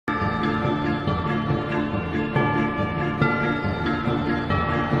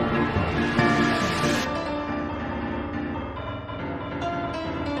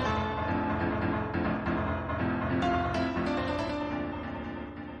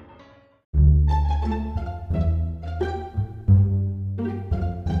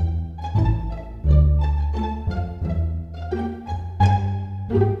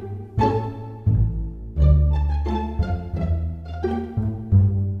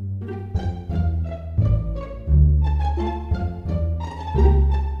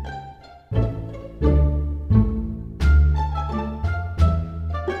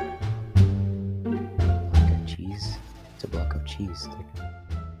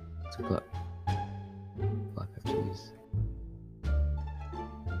So block of cheese.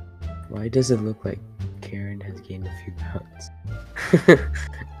 Why does it look like Karen has gained a few pounds?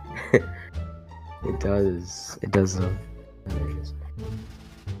 It does. It does look. Oh, there it is.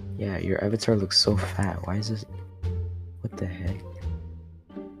 Yeah, your avatar looks so fat. Why is this? What the heck?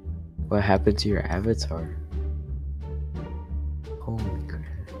 What happened to your avatar? Holy crap.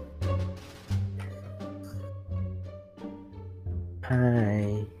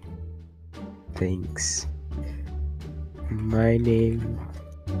 Hi. Thanks. My name.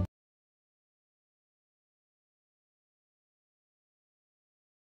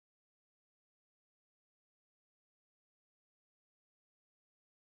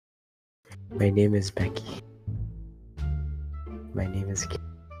 My name is Becky. My name is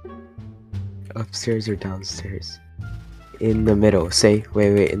upstairs or downstairs? In the middle. Say,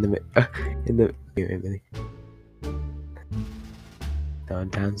 wait, in the wait. No,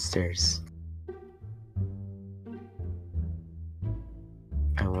 downstairs.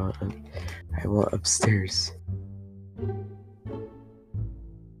 I want upstairs.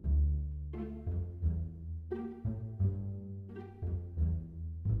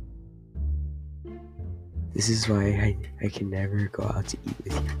 This is why I can never go out to eat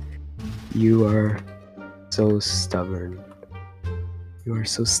with you. You are so stubborn. You are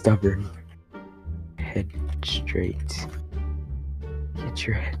so stubborn. Head straight. Get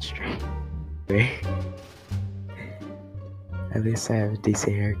your head straight. Wait. At least I have a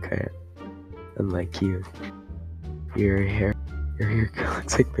decent haircut. Unlike you. Your hair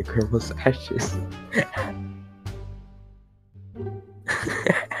looks like my grandma's ashes.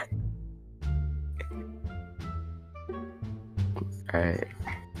 Alright.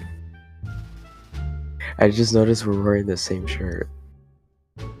 I just noticed we're wearing the same shirt.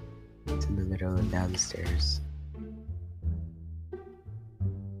 It's in the middle and downstairs.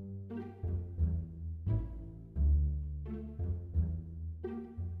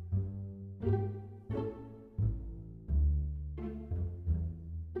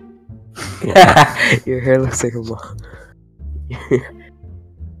 Your hair looks like a mom.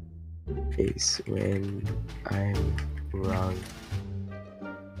 Face when I'm wrong.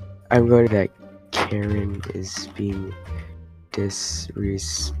 I'm going to that Karen is being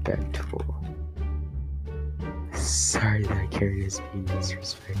disrespectful. Sorry that Karen is being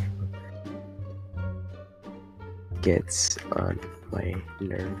disrespectful. Gets on my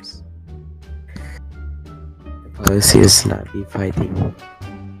nerves. The policy is not be fighting.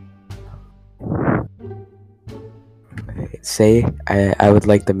 Say, I would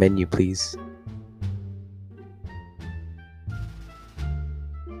like the menu, please.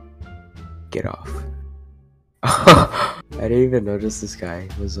 Get off. I didn't even notice this guy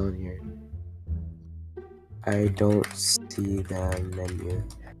was on here. I don't see the menu.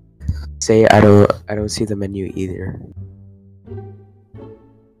 Say, I don't see the menu either.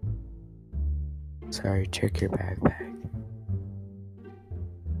 Sorry, check your backpack.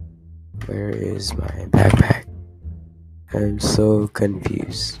 Where is my backpack? I'm so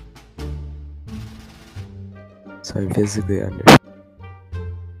confused. So I'm physically under.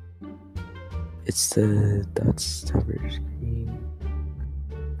 It's the dots cover screen.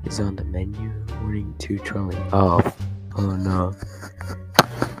 Is on the menu. Warning to trolling. Oh no.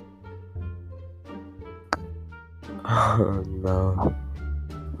 Oh no.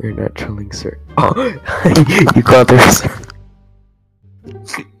 We're not trolling, sir. Oh, you called her, sir.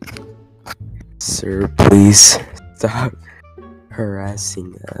 Sir, please stop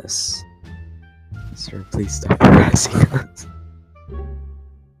harassing us. Sir, please stop harassing us.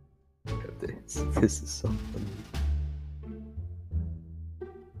 This is so funny.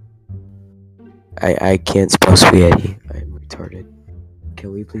 I can't spell spaghetti. I'm retarded.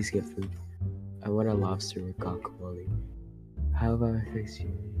 Can we please get food? I want a lobster with guacamole. How about I fix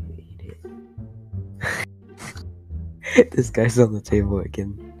you eat it? This guy's on the table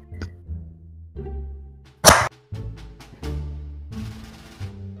again.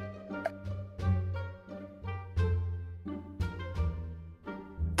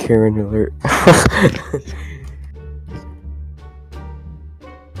 Karen alert.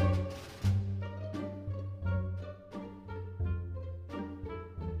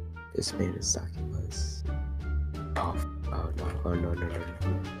 This man is talking us. Oh no.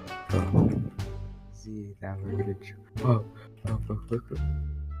 Oh. See, that we're gonna oh.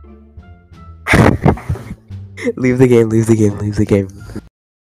 Leave the game.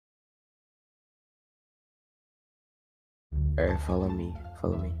 Alright, follow me.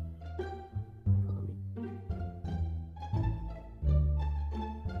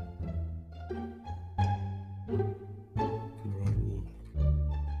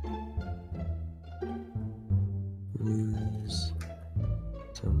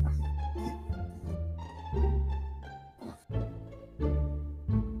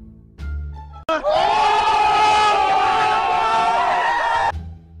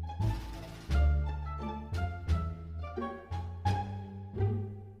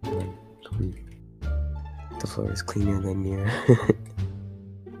 floor is cleaner than you.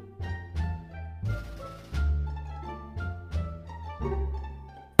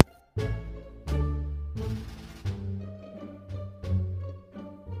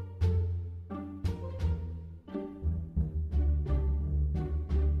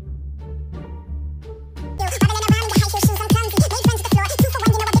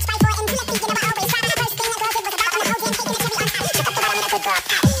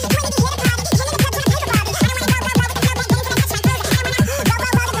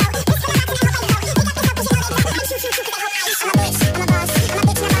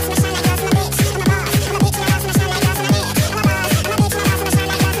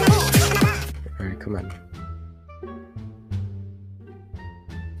 Alright, come on.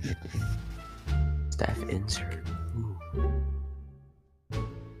 Staff insert. Ooh.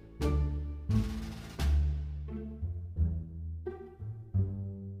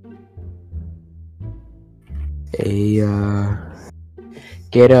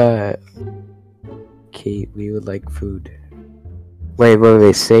 Get a. Kate, we would like food.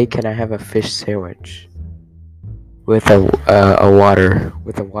 Wait. Say, can I have a fish sandwich with a water?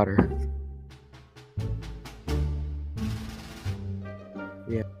 With a water.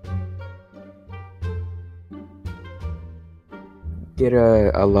 Yeah. Get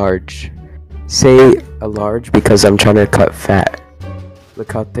a large. Say a large because I'm trying to cut fat.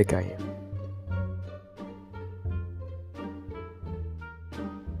 Look how thick I am.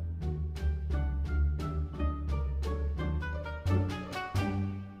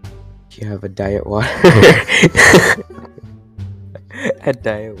 You have a diet water. A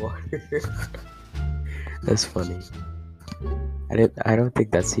diet water. That's funny. I don't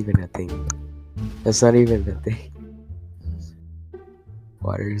think that's even a thing. That's not even a thing.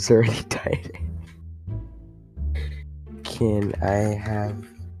 Water is already diet. Can I have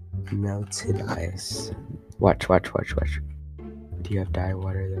melted ice? Watch. Do you have diet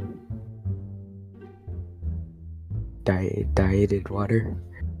water though? Dieted water?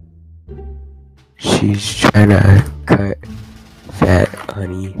 She's trying to cut fat,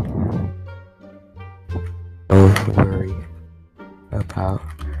 honey. Don't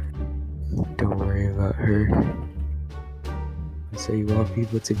worry about her. So you want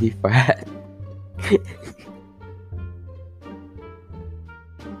people to be fat?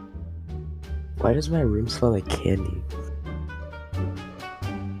 Why does my room smell like candy?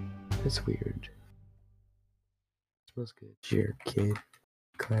 That's weird. It smells good. Here, kid.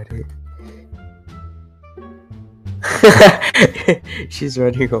 Cut it. She's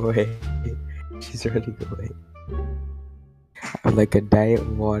running away. I'm like a diet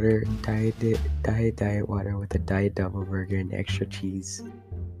water with a diet double burger and extra cheese.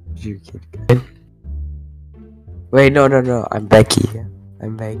 You can. Wait, no. I'm Becky.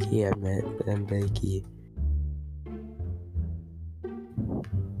 I'm Becky.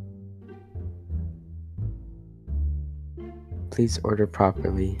 Please order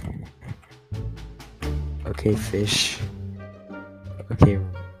properly. Okay, fish. Okay,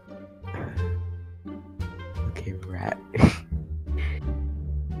 rat.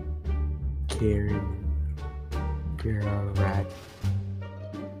 Karen, you're a rat.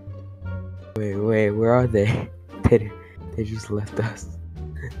 Wait, where are they? They just left us.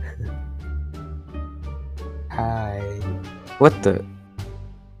 Hi. What the?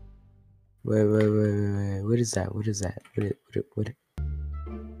 Wait. What is that? What is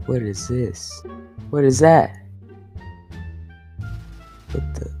this? What is that?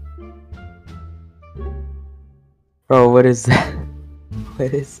 What the? Oh, what is that?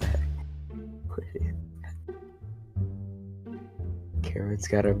 What is that? Karen's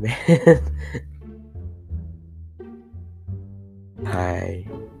got a man. Hi.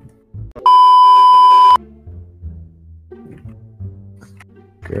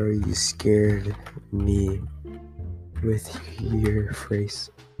 Girl, you scared me with your phrase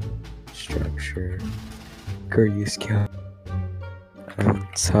structure. Girl, you scared. I'm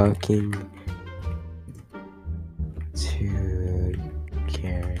talking to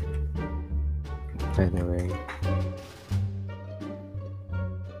Karen, by the way.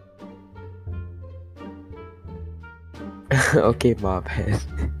 Okay, mobhead.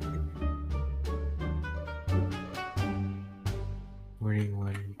 Morning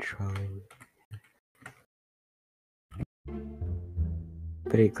one trolling.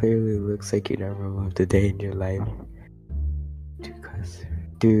 But it clearly looks like you never loved a day in your life.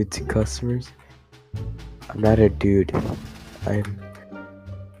 Dude, to customers? I'm not a dude.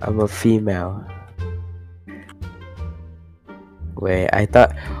 I'm a female. Wait, I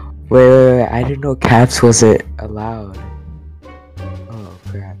thought. Wait. I didn't know caps wasn't allowed. Oh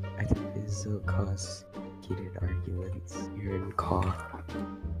crap! I think this is so cost heated arguments. You're in call.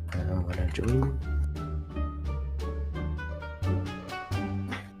 I don't wanna join.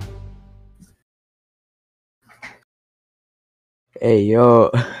 Hey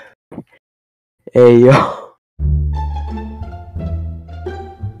yo. Hey yo.